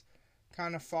pictures,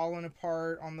 kind of falling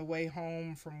apart on the way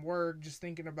home from work, just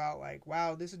thinking about like,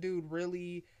 wow, this dude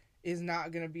really is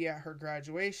not going to be at her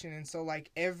graduation. And so like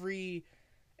every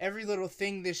little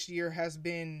thing this year has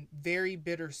been very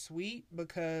bittersweet,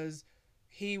 because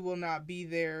he will not be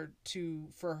there she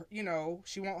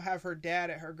won't have her dad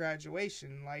at her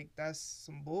graduation. Like, that's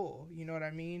some bull, you know what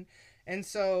I mean? And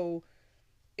so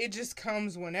it just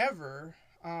comes whenever.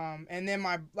 And then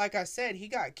like I said, he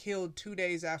got killed 2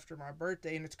 days after my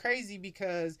birthday. And it's crazy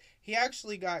because he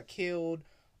actually got killed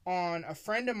on a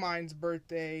friend of mine's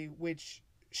birthday, which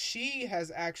she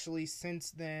has actually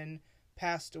since then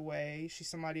passed away. She's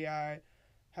somebody I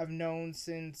have known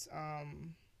since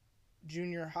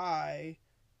junior high.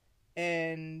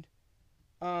 And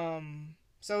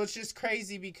so it's just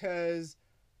crazy because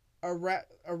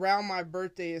around my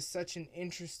birthday is such an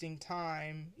interesting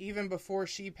time. Even before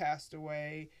she passed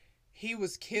away, he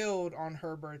was killed on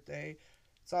her birthday.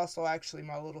 It's also actually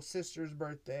my little sister's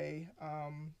birthday.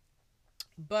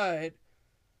 But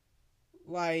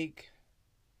like,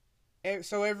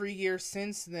 so every year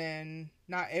since then,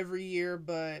 not every year,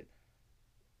 but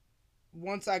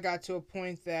once I got to a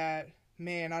point that,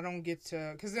 man, I don't get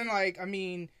to, because then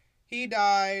he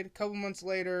died a couple months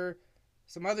later.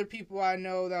 Some other people I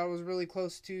know that I was really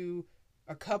close to,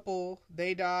 a couple,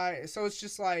 they died. So it's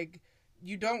just like,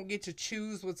 you don't get to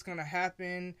choose what's going to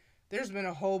happen. There's been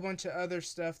a whole bunch of other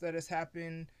stuff that has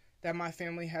happened that my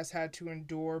family has had to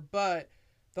endure. But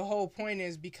the whole point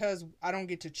is, because I don't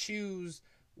get to choose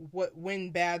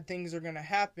when bad things are going to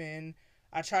happen,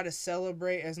 I try to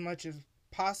celebrate as much as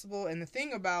possible. And the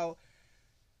thing about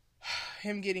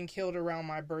him getting killed around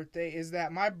my birthday is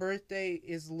that my birthday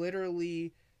is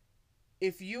literally,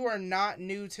 if you are not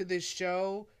new to this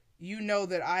show, you know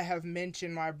that I have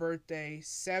mentioned my birthday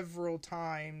several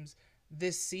times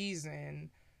this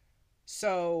season.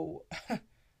 So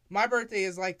my birthday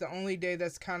is like the only day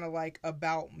that's kind of like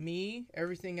about me.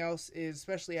 Everything else is,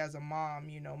 especially as a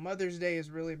mom, Mother's Day is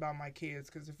really about my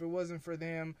kids, because if it wasn't for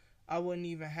them, I wouldn't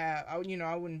even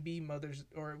I wouldn't be Mother's,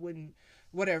 or it wouldn't,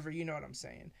 whatever, you know what I'm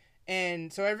saying.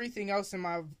 And so everything else in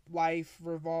my life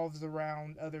revolves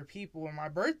around other people. And my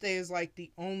birthday is like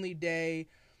the only day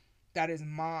that is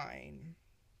mine.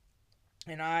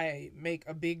 And I make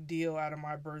a big deal out of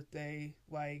my birthday.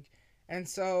 And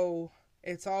so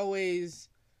it's always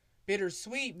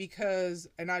bittersweet because,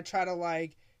 and I try to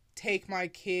take my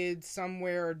kids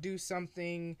somewhere or do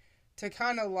something to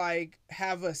kind of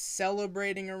have us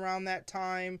celebrating around that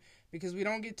time, because we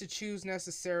don't get to choose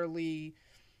necessarily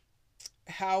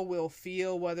how we'll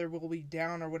feel, whether we'll be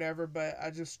down or whatever, but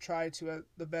I just try to, at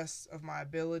the best of my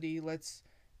ability, let's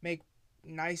make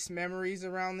nice memories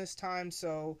around this time.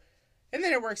 So, and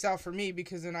then it works out for me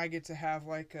because then I get to have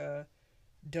a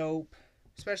dope,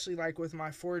 especially with my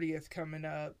 40th coming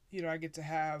up, I get to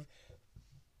have,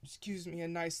 a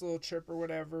nice little trip or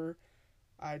whatever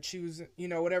I choose,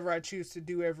 whatever I choose to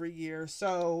do every year.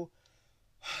 So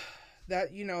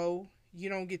that, you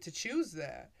don't get to choose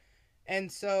that.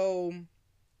 And so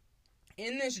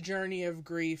in this journey of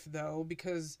grief, though,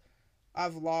 because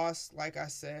I've lost, like I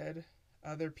said,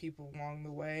 other people along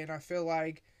the way, and I feel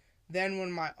like then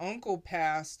when my uncle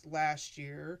passed last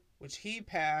year, which he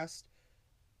passed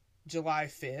July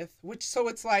 5th, so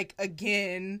it's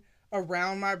again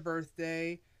around my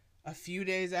birthday, a few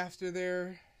days after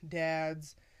their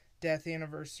dad's death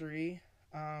anniversary.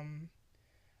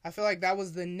 I feel like that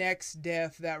was the next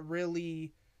death that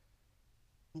really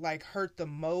hurt the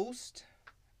most,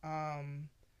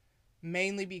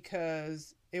 mainly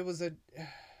because it was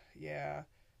yeah,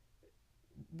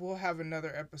 we'll have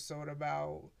another episode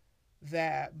about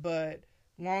that, but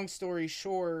long story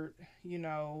short,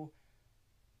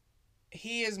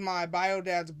 he is my bio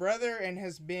dad's brother and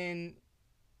has been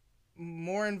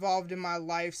more involved in my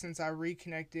life since I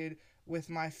reconnected with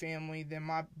my family than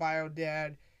my bio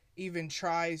dad even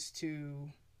tries to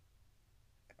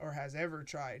or has ever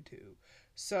tried to.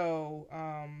 So,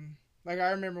 I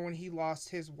remember when he lost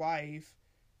his wife,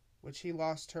 which he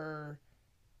lost her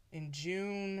in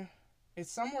June.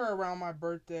 It's somewhere around my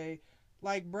birthday.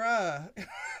 Bruh,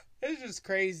 it's just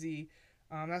crazy.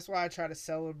 That's why I try to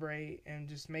celebrate and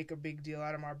just make a big deal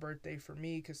out of my birthday for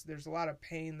me, because there's a lot of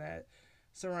pain that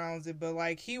surrounds it.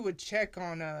 But he would check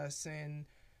on us, and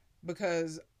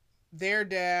because their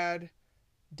dad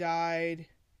died,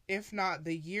 if not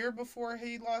the year before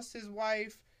he lost his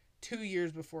wife, 2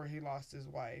 years before he lost his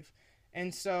wife.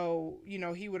 And so,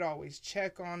 he would always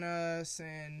check on us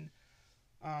and,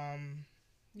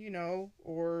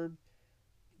 or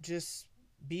just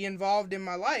be involved in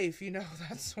my life.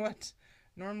 That's what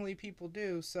normally people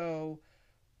do. So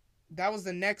that was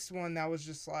the next one that was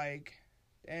just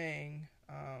dang,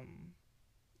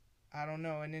 I don't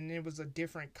know. And then it was a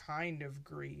different kind of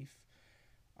grief.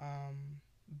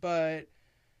 But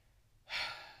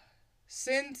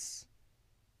since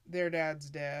their dad's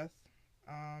death,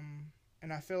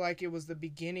 and I feel like it was the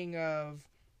beginning of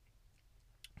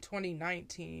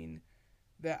 2019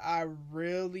 that I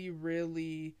really,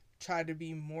 really tried to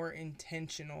be more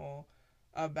intentional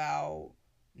about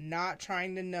not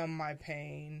trying to numb my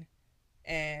pain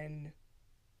and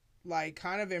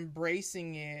kind of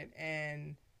embracing it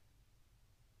and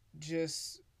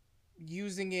just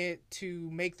using it to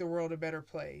make the world a better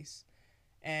place.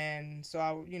 And so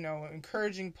I,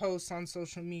 encouraging posts on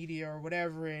social media or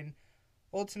whatever, and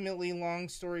ultimately, long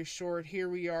story short, here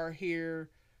we are here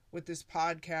with this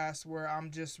podcast where I'm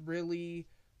just really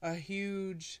a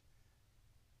huge,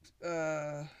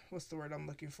 what's the word I'm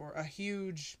looking for? A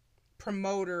huge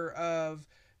promoter of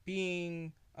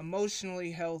being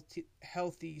emotionally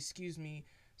healthy,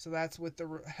 So that's with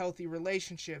the healthy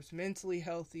relationships, mentally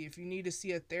healthy. If you need to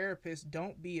see a therapist,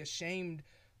 don't be ashamed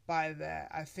by that.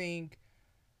 I think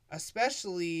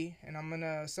especially, and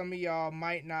some of y'all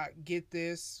might not get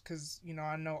this because,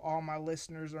 I know all my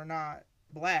listeners are not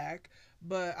black,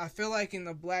 but I feel like in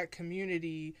the black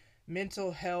community,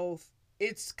 mental health,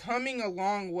 it's coming a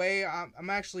long way. I'm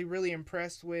actually really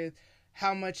impressed with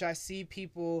how much I see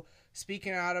people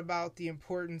speaking out about the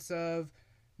importance of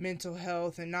mental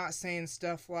health and not saying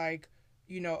stuff like,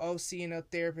 seeing a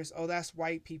therapist, that's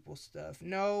white people stuff.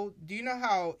 No, do you know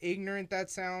how ignorant that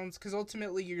sounds? Because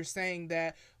ultimately you're saying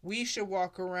that we should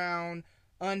walk around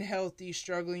unhealthy,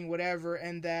 struggling, whatever,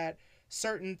 and that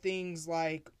certain things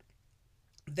like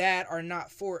that are not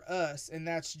for us, and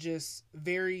that's just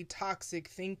very toxic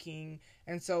thinking.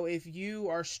 And so if you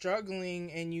are struggling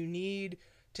and you need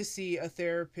to see a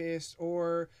therapist,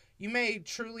 or you may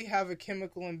truly have a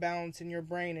chemical imbalance in your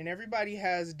brain, and everybody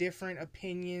has different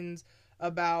opinions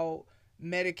about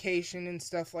medication and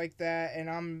stuff like that, and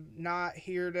I'm not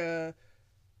here to,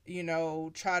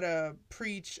 try to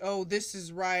preach, this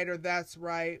is right or that's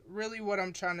right. Really what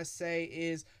I'm trying to say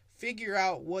is figure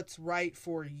out what's right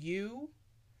for you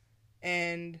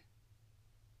and,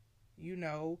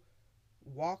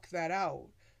 walk that out.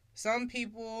 Some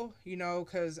people,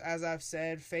 because as I've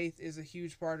said, faith is a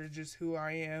huge part of just who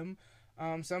I am.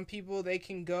 Some people, they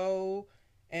can go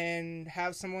and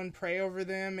have someone pray over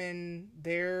them and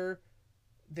their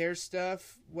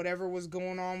stuff, whatever was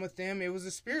going on with them, it was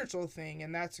a spiritual thing,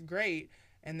 and that's great.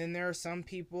 And then there are some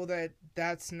people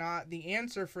that's not the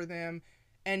answer for them,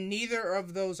 and neither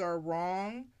of those are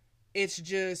wrong. It's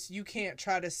just, you can't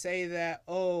try to say that,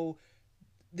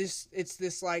 it's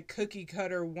this like cookie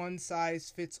cutter, one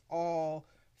size fits all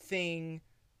thing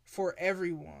for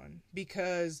everyone.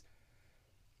 Because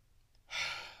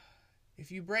if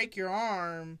you break your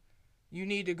arm, you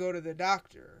need to go to the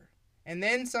doctor. And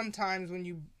then sometimes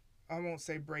when I won't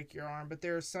say break your arm, but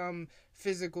there are some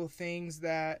physical things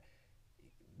that,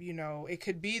 it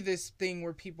could be this thing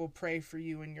where people pray for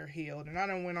you and you're healed. And I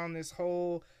done went on this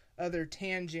whole other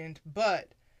tangent,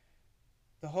 but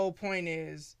the whole point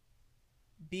is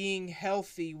being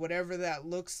healthy, whatever that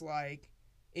looks like,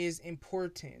 is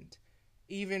important.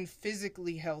 Even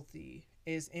physically healthy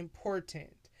is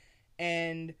important.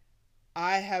 And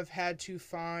I have had to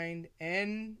find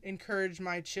and encourage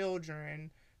my children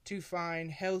to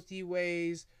find healthy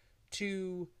ways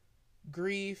to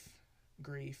grieve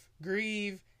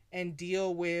and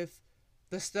deal with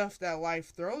the stuff that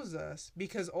life throws us,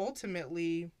 because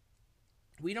ultimately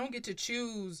we don't get to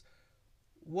choose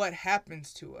what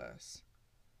happens to us.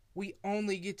 We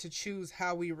only get to choose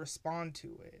how we respond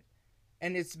to it.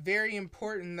 And it's very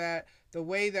important that the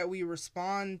way that we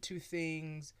respond to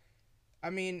things,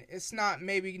 it's not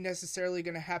maybe necessarily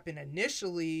going to happen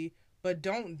initially, but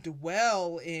don't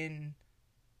dwell in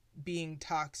being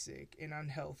toxic and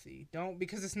unhealthy.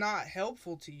 Because it's not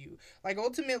helpful to you. Like,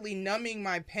 ultimately, numbing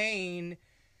my pain,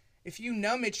 if you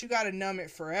numb it, you got to numb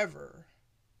it forever.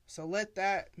 So let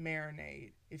that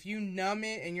marinate. If you numb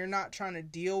it and you're not trying to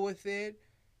deal with it,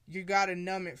 you got to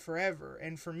numb it forever.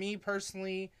 And for me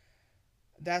personally,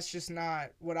 that's just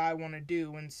not what I want to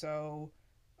do. And so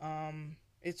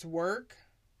it's work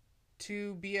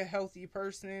to be a healthy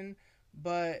person,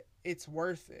 but it's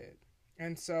worth it.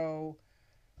 And so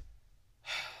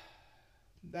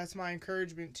that's my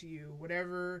encouragement to you.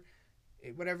 Whatever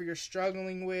you're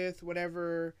struggling with,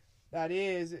 whatever that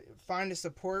is, find a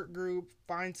support group,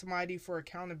 find somebody for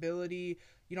accountability.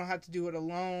 You don't have to do it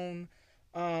alone.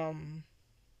 I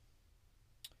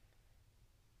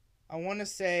want to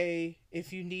say,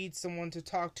 if you need someone to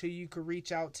talk to, you could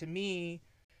reach out to me.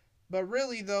 But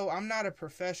really, though, I'm not a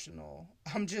professional.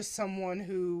 I'm just someone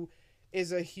who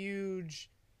is a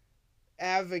huge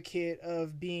advocate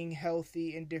of being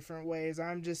healthy in different ways.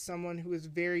 I'm just someone who is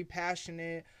very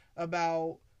passionate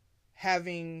about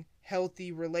having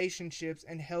healthy relationships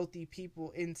and healthy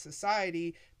people in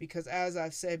society, because as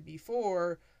I've said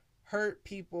before, hurt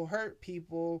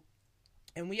people,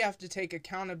 and we have to take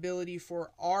accountability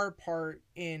for our part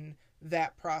in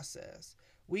that process.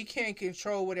 We can't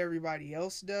control what everybody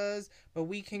else does, but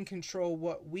we can control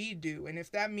what we do. And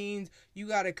if that means you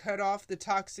got to cut off the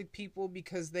toxic people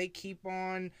because they keep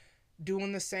on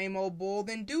doing the same old bull,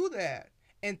 then do that.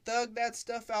 And thug that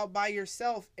stuff out by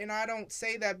yourself. And I don't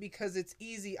say that because it's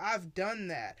easy. I've done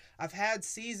that. I've had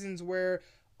seasons where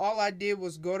all I did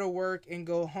was go to work and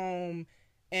go home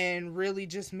and really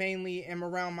just mainly am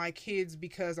around my kids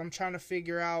because I'm trying to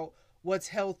figure out what's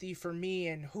healthy for me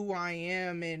and who I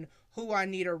am and who I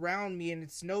need around me. And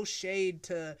it's no shade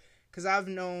because I've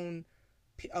known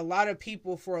a lot of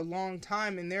people for a long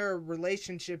time, and there are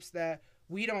relationships that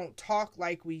we don't talk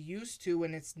like we used to,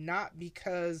 and it's not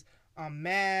because I'm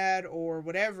mad or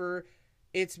whatever.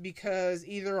 It's because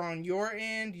either on your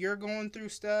end, you're going through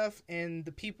stuff and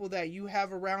the people that you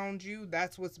have around you,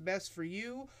 that's what's best for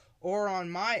you. Or on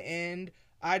my end,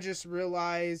 I just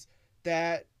realize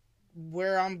that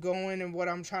where I'm going and what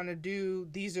I'm trying to do,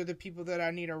 these are the people that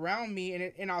I need around me.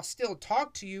 And I'll still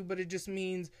talk to you, but it just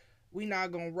means we're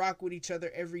not going to rock with each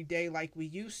other every day like we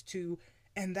used to.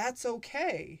 And that's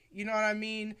okay. You know what I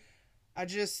mean? I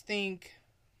just think,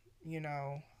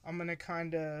 I'm going to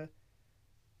kind of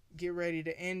get ready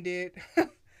to end it.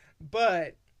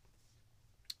 But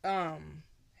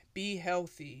be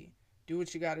healthy. Do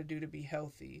what you got to do to be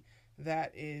healthy.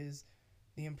 That is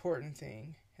the important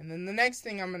thing. And then the next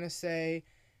thing I'm going to say,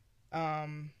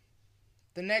 the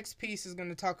next piece is going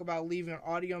to talk about leaving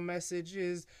audio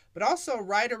messages, but also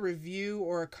write a review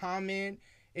or a comment.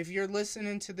 If you're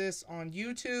listening to this on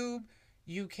YouTube,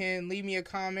 you can leave me a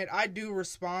comment. I do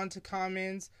respond to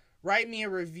comments. Write me a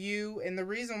review. And the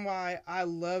reason why I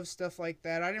love stuff like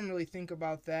that, I didn't really think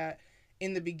about that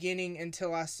in the beginning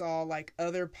until I saw like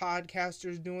other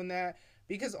podcasters doing that,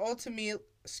 because ultimately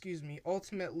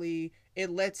it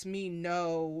lets me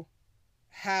know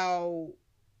how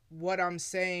what I'm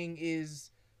saying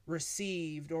is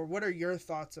received, or what are your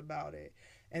thoughts about it.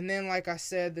 And then, like I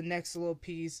said, the next little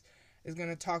piece is going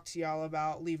to talk to y'all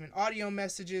about leaving audio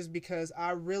messages, because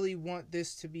I really want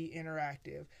this to be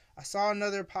interactive. I saw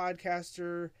another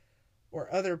podcaster,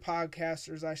 or other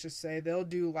podcasters I should say, they'll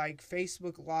do like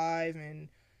Facebook Live and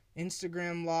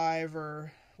Instagram Live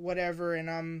or whatever,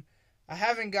 and I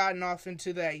haven't gotten off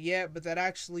into that yet, but that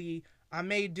actually I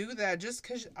may do that just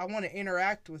because I want to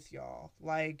interact with y'all.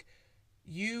 Like,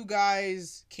 you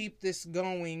guys keep this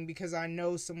going because I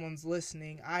know someone's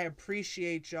listening. I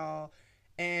appreciate y'all.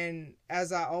 And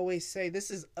as I always say,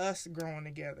 this is us growing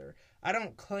together. I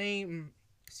don't claim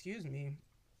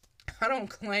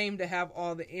to have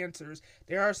all the answers.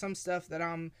 There are some stuff that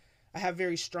I have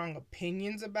very strong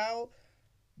opinions about,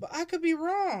 but I could be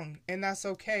wrong, and that's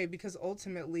okay, because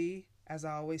ultimately, as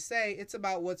I always say, it's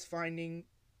about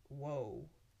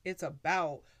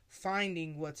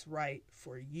finding what's right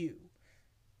for you.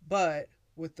 But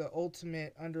with the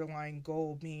ultimate underlying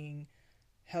goal being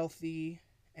healthy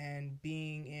and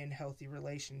being in healthy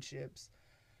relationships.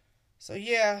 So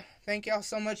yeah, thank y'all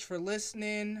so much for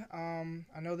listening.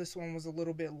 I know this one was a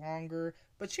little bit longer,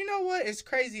 but you know what? It's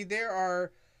crazy. There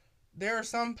are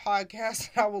some podcasts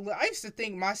I used to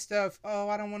think my stuff,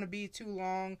 I don't want to be too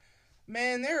long.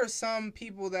 Man, there are some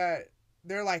people that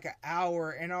they're like an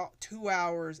hour and 2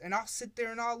 hours, and I'll sit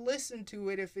there and I'll listen to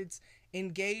it if it's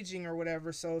engaging or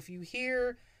whatever. So if you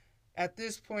hear at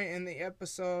this point in the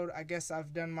episode, I guess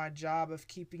I've done my job of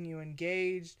keeping you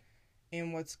engaged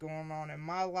in what's going on in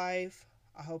my life.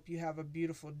 I hope you have a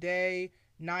beautiful day,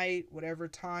 night, whatever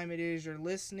time it is you're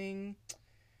listening.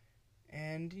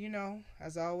 And,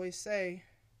 as I always say,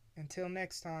 until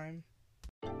next time.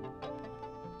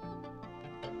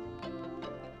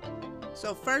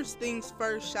 So first things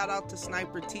first, shout out to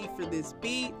Sniper T for this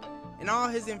beat, and all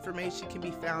his information can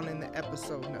be found in the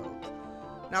episode notes.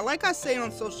 Now, like I say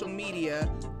on social media,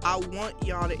 I want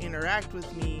y'all to interact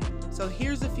with me, so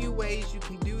here's a few ways you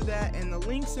can do that, and the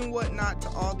links and whatnot to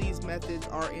all these methods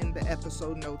are in the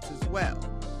episode notes as well.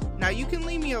 Now, you can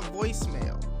leave me a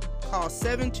voicemail. Call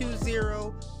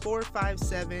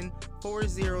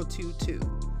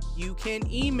 720-457-4022. You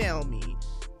can email me.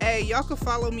 Hey, y'all can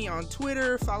follow me on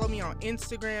Twitter, follow me on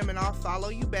Instagram, and I'll follow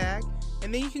you back.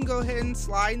 And then you can go ahead and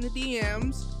slide in the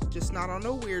DMs, just not on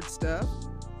no weird stuff.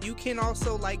 You can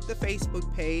also like the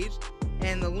Facebook page,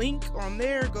 and the link on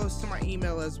there goes to my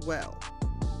email as well.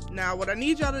 Now, what I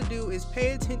need y'all to do is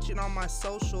pay attention on my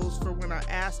socials for when I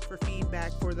ask for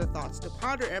feedback for the Thoughts to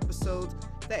Ponder episodes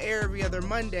that air every other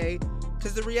Monday,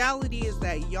 because the reality is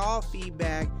that y'all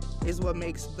feedback is what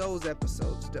makes those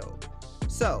episodes dope.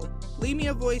 So, leave me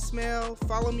a voicemail,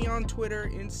 follow me on Twitter,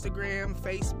 Instagram,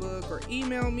 Facebook, or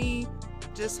email me.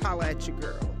 Just holla at your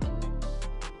girl.